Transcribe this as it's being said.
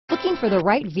Looking for the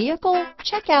right vehicle?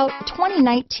 Check out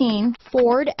 2019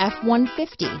 Ford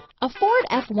F-150. A Ford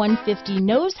F-150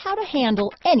 knows how to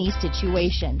handle any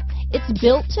situation. It's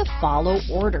built to follow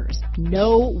orders,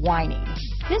 no whining.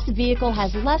 This vehicle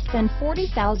has less than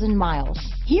 40,000 miles.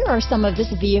 Here are some of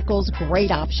this vehicle's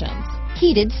great options: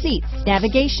 heated seats,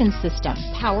 navigation system,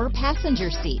 power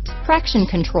passenger seat, traction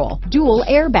control, dual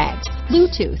airbags,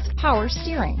 Bluetooth, power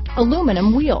steering,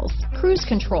 aluminum wheels, cruise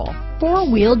control,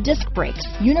 four-wheel disc brakes,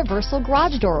 universal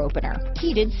garage door opener,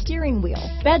 heated steering wheel,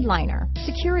 bed liner,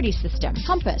 security system,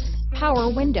 compass,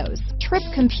 power windows, trip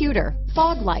computer,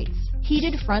 fog lights,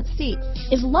 heated front seats.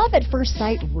 Is love at first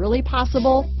sight really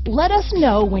possible? Let us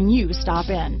know when you stop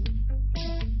in.